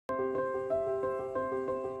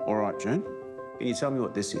All right, June. Can you tell me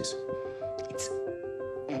what this is?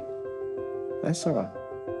 That's all right.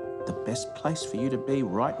 The best place for you to be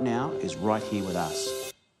right now is right here with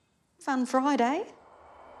us. Fun Friday.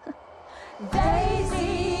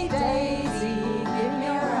 Daisy, Daisy, give me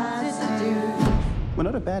a ride to do. We're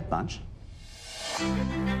not a bad bunch.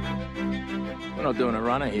 We're not doing a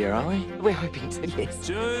runner here, are we? We're hoping to, yes.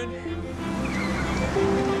 June!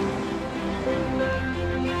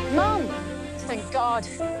 Mum! Thank God.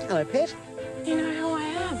 Hello, pet. You know who I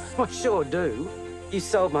am. I sure do. You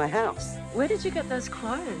sold my house. Where did you get those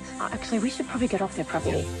clothes? Actually, we should probably get off their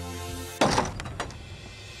property.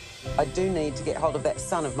 I do need to get hold of that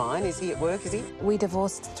son of mine. Is he at work, is he? We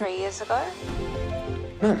divorced 3 years ago.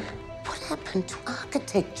 Mum, what happened to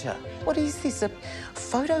architecture? What is this, a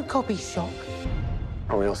photocopy shop?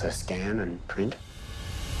 Oh, we also scan and print.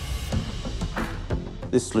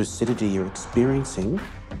 This lucidity you're experiencing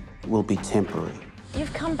will be temporary.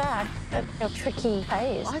 You've come back at your tricky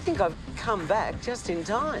phase. I think I've come back just in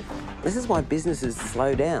time. This is why businesses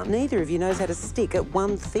slow down. Neither of you knows how to stick at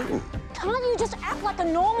one thing. Can't you just act like a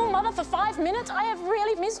normal mother for 5 minutes? I have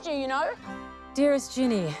really missed you, you know? Dearest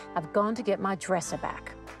Ginny, I've gone to get my dresser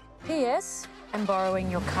back. P.S. I'm borrowing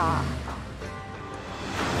your car.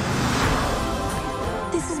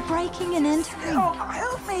 This is breaking and entering. Oh,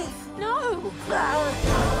 help me! No!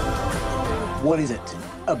 What is it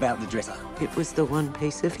about the dresser? It was the one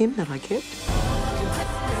piece of him that I kept.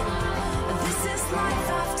 This is life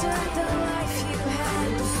after the life you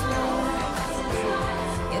had before.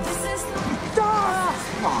 Yeah, this is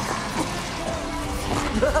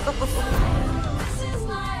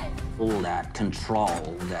life. All that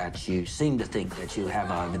control that you seem to think that you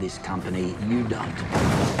have over this company, you don't.